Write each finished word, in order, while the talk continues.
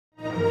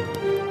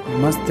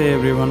Namaste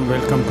everyone,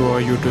 welcome to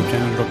our YouTube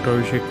channel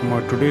Dr.Abhishek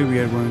Kumar. Today we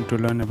are going to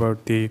learn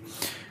about the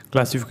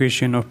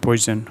classification of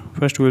poison.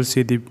 First we will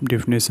see the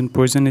definition.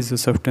 Poison is a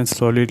substance,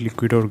 solid,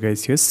 liquid or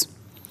gaseous,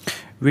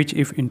 which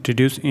if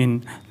introduced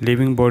in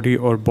living body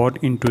or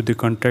brought into the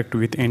contact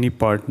with any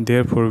part,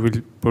 therefore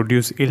will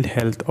produce ill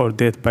health or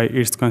death by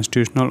its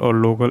constitutional or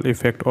local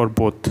effect or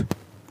both.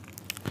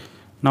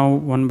 Now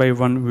one by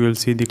one we will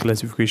see the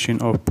classification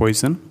of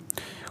poison: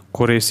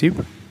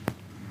 corrosive,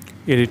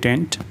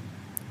 irritant,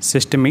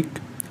 systemic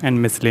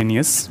and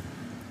miscellaneous.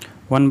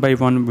 One by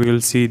one we will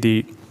see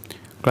the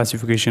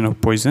classification of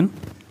poison.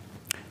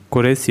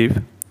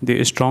 Corrosive,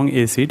 the strong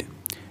acid,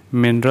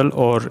 mineral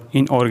or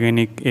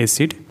inorganic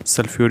acid,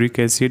 sulphuric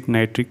acid,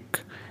 nitric,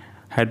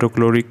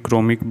 hydrochloric,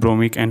 chromic,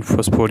 bromic and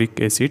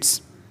phosphoric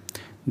acids.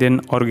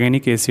 Then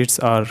organic acids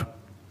are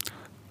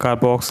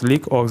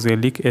carboxylic,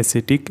 oxalic,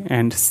 acetic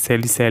and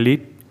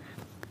salicylic,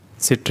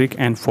 citric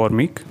and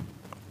formic.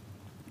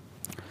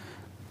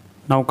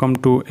 Now come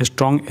to a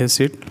strong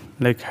acid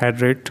like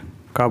hydrate,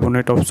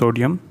 carbonate of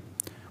sodium,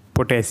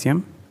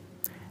 potassium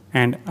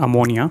and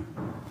ammonia.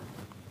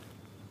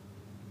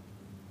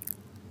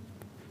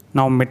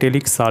 Now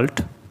metallic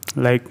salt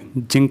like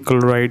zinc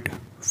chloride,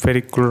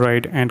 ferric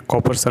chloride and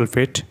copper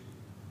sulfate.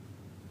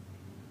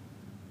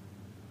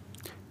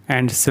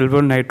 And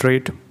silver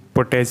nitrate,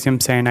 potassium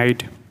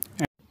cyanide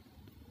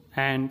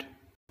and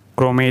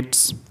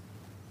chromates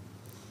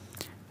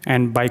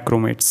and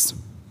bichromates.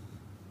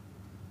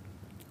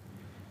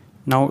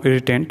 Now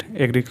irritant,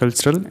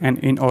 agricultural and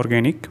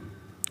inorganic.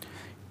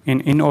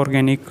 In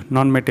inorganic,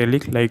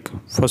 non-metallic like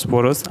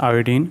phosphorus,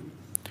 iodine,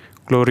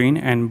 chlorine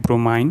and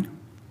bromine.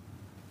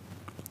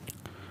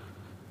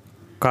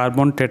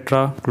 Carbon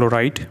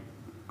tetrachloride.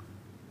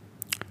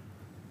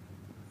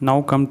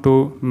 Now come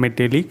to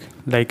metallic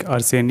like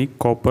arsenic,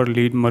 copper,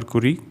 lead,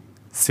 mercury,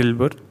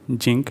 silver,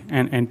 zinc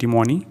and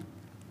antimony.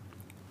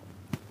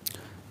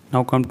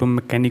 Now come to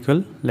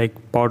mechanical like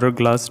powder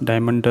glass,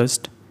 diamond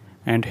dust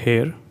and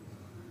hair.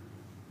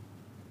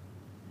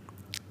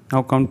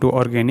 Now come to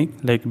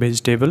organic like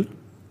vegetable,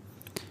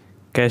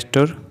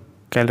 castor,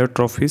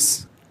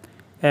 calotropis,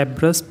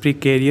 abrus,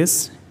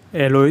 precarious,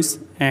 aloes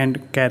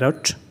and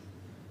carrot.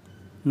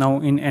 Now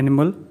in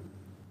animal,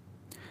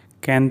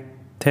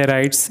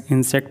 cantharides,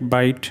 insect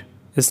bite,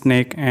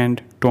 snake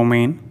and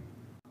ptomaine.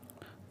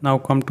 Now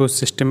come to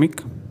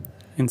systemic.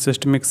 In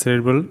systemic,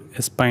 cerebral,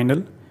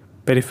 spinal,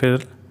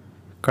 peripheral,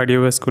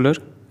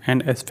 cardiovascular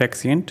and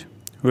asphyxiant.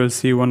 We will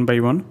see one by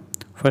one.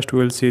 First we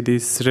will see the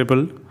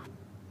cerebral.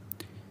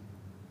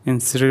 In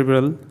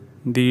cerebral,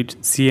 the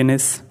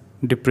CNS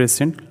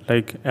depressant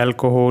like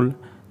alcohol,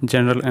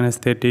 general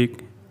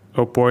anesthetic,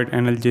 opioid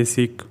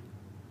analgesic,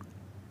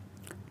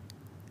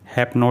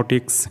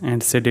 hypnotics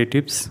and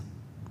sedatives.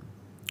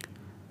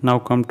 Now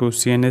come to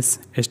CNS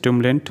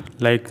stimulant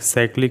like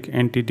cyclic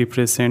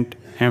antidepressant,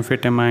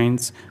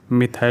 amphetamines,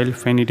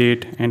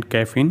 methylphenidate and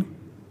caffeine.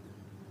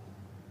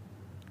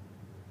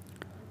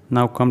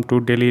 Now come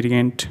to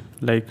deliriant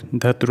like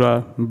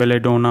dhatura,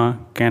 belladonna,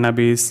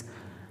 cannabis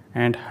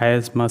and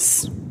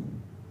hyosmus.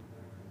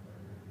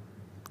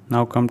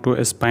 Now come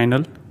to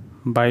spinal,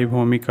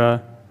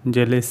 bivomica,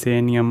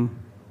 gelasium.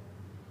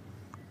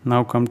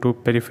 Now come to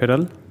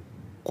peripheral,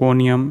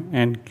 conium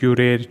and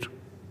curare.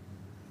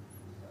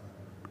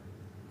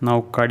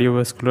 Now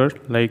cardiovascular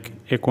like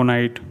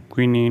aconite,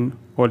 quinine,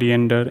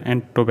 oleander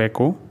and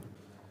tobacco.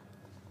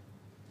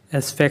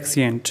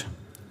 Asphyxiant,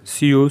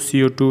 CO,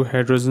 CO2,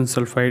 hydrogen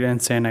sulfide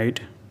and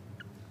cyanide.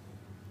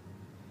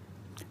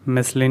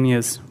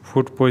 Miscellaneous,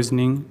 food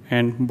poisoning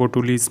and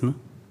botulism.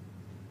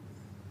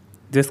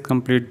 This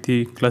completes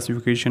the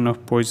classification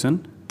of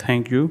poison.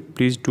 Thank you.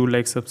 Please do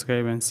like,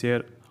 subscribe and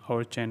share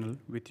our channel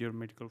with your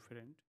medical friend.